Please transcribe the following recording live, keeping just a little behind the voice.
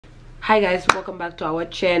Hi guys, welcome back to our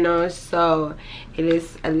channel. So it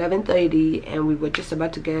is 11:30 and we were just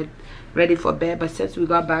about to get ready for bed, but since we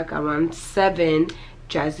got back around 7,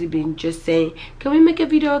 Jazzy been just saying, can we make a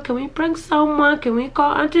video, can we prank someone, can we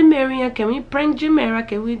call Auntie Marian, can we prank Jamera,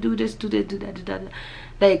 can we do this, do that, do that, do that,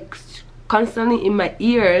 like constantly in my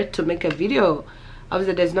ear to make a video.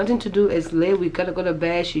 Obviously there's nothing to do, it's late, we gotta go to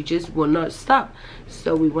bed. She just will not stop.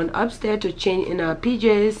 So we went upstairs to change in our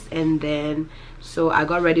PJs, and then so I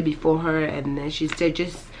got ready before her, and then she said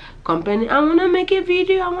just complaining, I wanna make a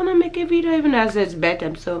video, I wanna make a video, even as it's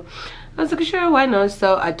bedtime. So I was like, sure, why not?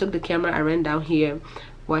 So I took the camera, I ran down here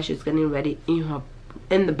while she's getting ready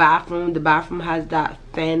in the bathroom. The bathroom has that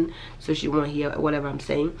fan, so she won't hear whatever I'm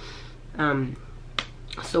saying.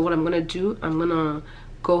 So what I'm gonna do, I'm gonna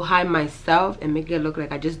go hide myself and make it look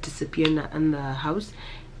like I just disappeared in the house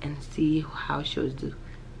and see how she'll do.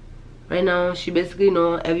 Right now she basically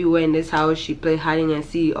know everywhere in this house. She play hiding and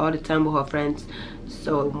seek all the time with her friends.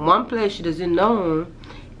 So one place she doesn't know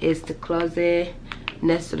is the closet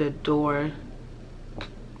next to the door.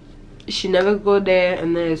 She never go there,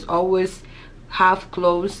 and then it's always half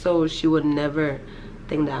closed, so she would never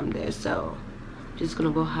think that I'm there. So just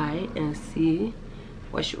gonna go hide and see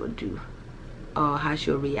what she will do or how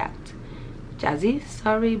she'll react. Jazzy,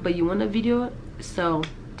 sorry, but you want a video, so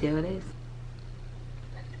there it is.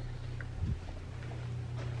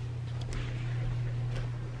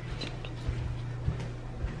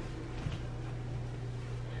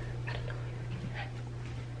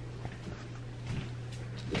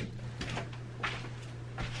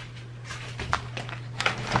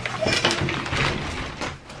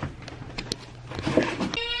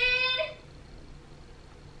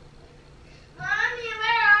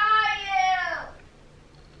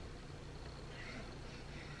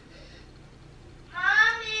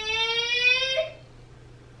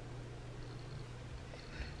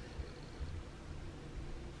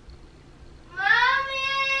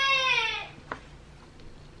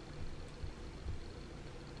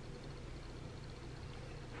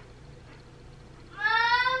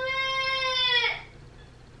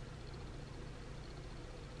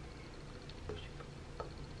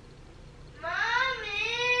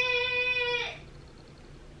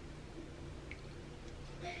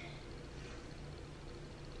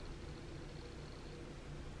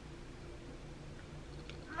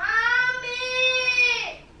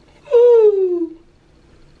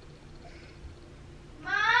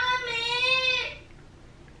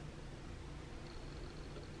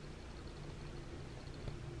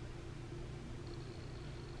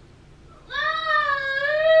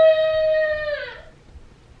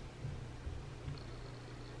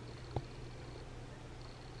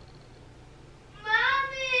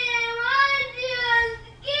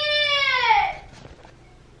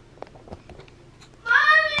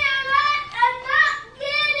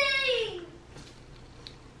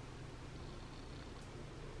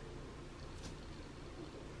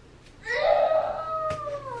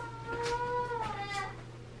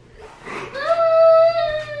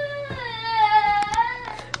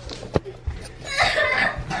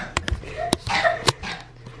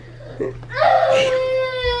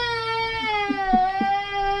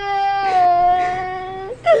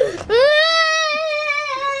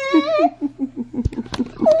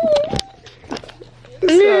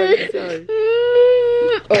 Sorry.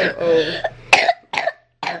 Oh.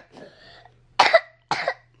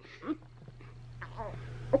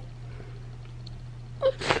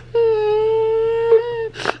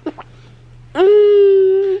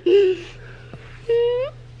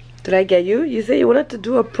 Did I get you? You said you wanted to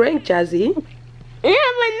do a prank, Jazzy.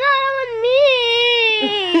 Yeah, but not on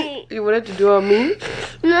me. You wanted to do on me?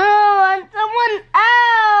 No, on someone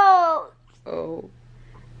else. Oh.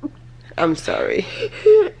 I'm sorry.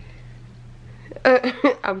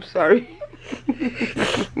 I'm sorry.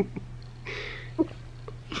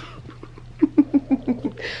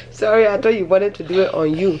 Sorry, I thought you wanted to do it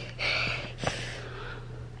on you.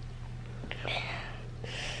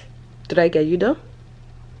 Did I get you though?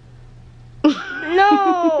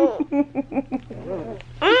 No.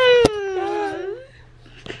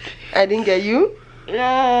 I didn't get you?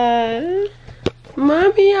 No.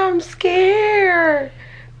 Mommy, I'm scared.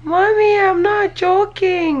 Mommy, I'm not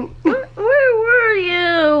joking. Where were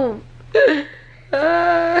you? Where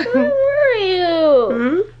were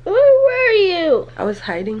you? Where were you? I was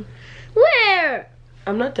hiding. Where?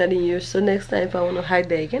 I'm not telling you, so next time if I want to hide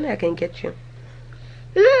there again, I can get you.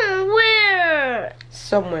 Where?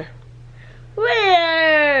 Somewhere.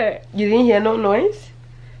 Where? You didn't hear no noise?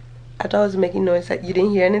 I thought I was making noise. You didn't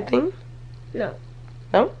hear anything? No.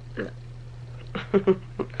 No? No.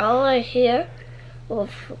 All I hear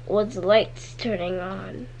with the lights turning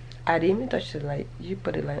on. I didn't even touch the light. You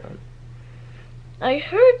put the light on. I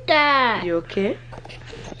heard that. You okay?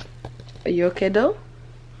 Are you okay though?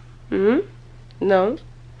 No?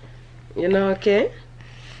 You're not okay?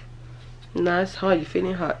 No, it's hot. You're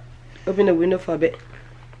feeling hot. Open the window for a bit.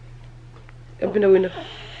 Open the window.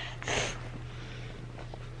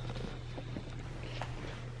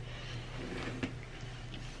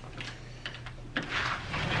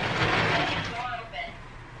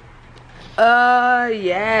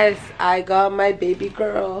 Yes, I got my baby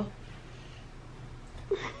girl.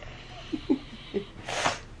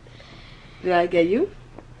 Did I get you?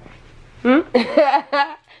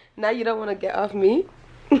 Now you don't want to get off me?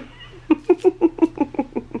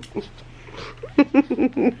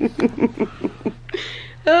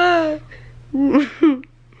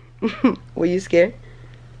 Were you scared?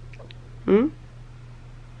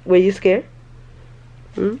 Were you scared?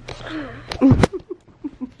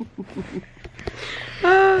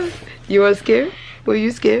 You were scared? Were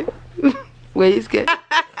you scared? Were you scared?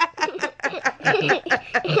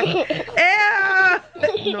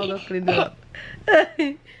 No, don't clean it up.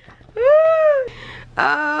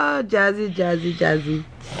 Oh, Jazzy, Jazzy, Jazzy.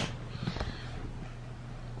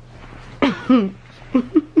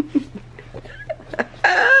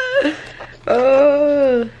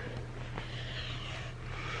 Oh.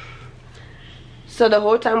 So the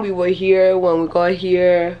whole time we were here, when we got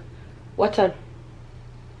here, what time?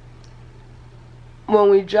 When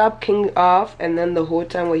we dropped King off, and then the whole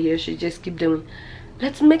time we're here, she just keep doing,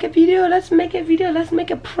 let's make a video, let's make a video, let's make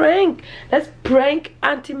a prank, let's prank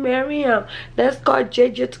Auntie Miriam, let's call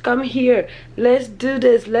JJ to come here, let's do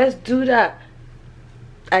this, let's do that.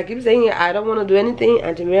 I keep saying I don't want to do anything.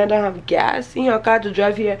 Auntie Miriam don't have gas in her car to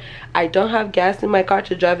drive here. I don't have gas in my car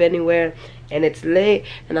to drive anywhere, and it's late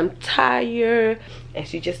and I'm tired, and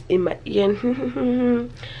she just in my ear. I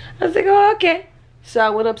was like, oh, okay. So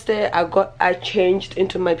I went upstairs, I changed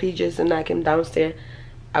into my PJs, and I came downstairs.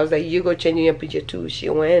 I was like, you go change in your PJ too. She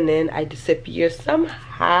went, and then I disappeared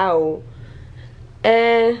somehow.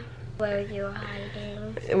 And Where you were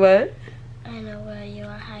hiding. What? I know where you were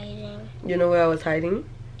hiding. You know where I was hiding?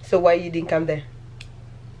 So why you didn't come there?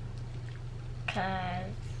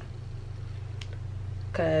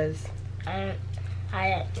 Cause I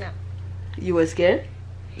don't know. You were scared?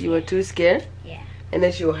 You were too scared? Yeah. And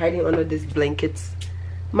then she was hiding under these blankets.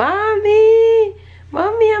 Mommy!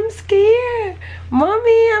 Mommy, I'm scared.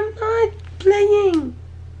 Mommy, I'm not playing.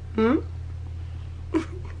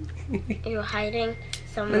 You're hiding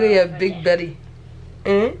somewhere. Look at your over big there. belly.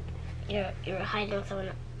 You're hiding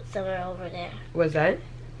somewhere over there. Was that?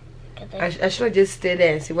 I I should have just stayed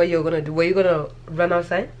there and see what you're gonna do. Were you gonna run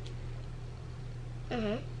outside?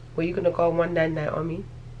 Were you gonna call 199 on me?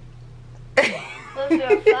 Where's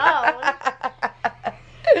your phone?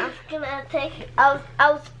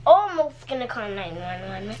 I was almost gonna call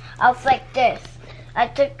 911. I was like this. I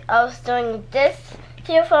was doing this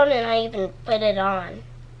to your phone, and I even put it on.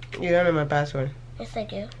 You don't know my password. Yes, I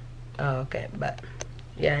do. Oh, okay, but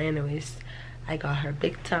yeah, anyways, I got her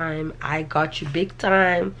big time. I got you big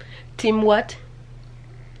time. Team what?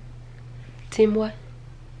 Team what?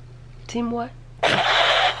 Team what?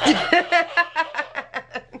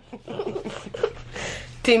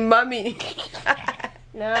 Team mommy.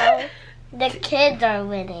 No, the kids are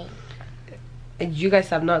winning. You guys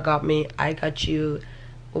have not got me. I got you.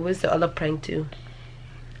 What was the other prank too?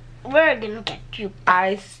 We're gonna get you back.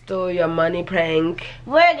 I stole your money prank.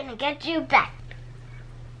 We're gonna get you back.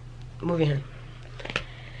 Moving on.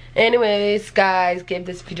 Anyways, guys, give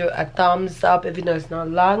this video a thumbs up. Even though it's not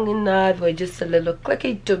long enough, we're just a little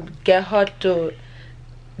clicky to get her to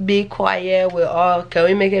be quiet. We're all, can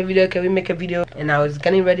we make a video? Can we make a video? And I was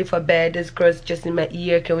getting ready for bed. This girl's just in my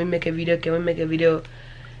ear. Can we make a video? Can we make a video?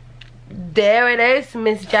 There it is,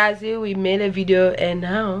 Miss Jazzy. We made a video, and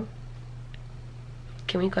now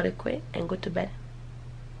can we cut it quick and go to bed?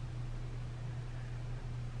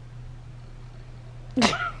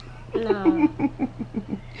 No.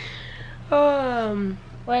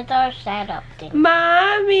 Where's our setup thing?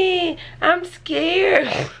 Mommy, I'm scared.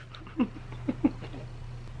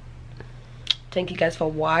 Thank you guys for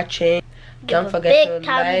watching. Don't forget to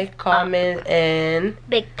like, comment, and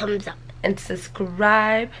big thumbs up, and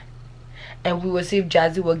subscribe. And we will see if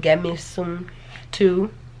Jazzy will get me soon too.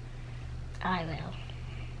 I will.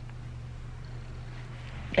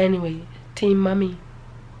 Anyway, team mommy,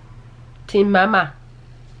 team mama,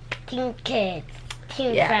 team kids,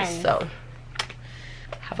 team yeah, friends. So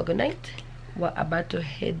have a good night. We're about to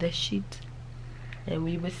hit the sheet, and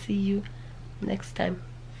we will see you next time.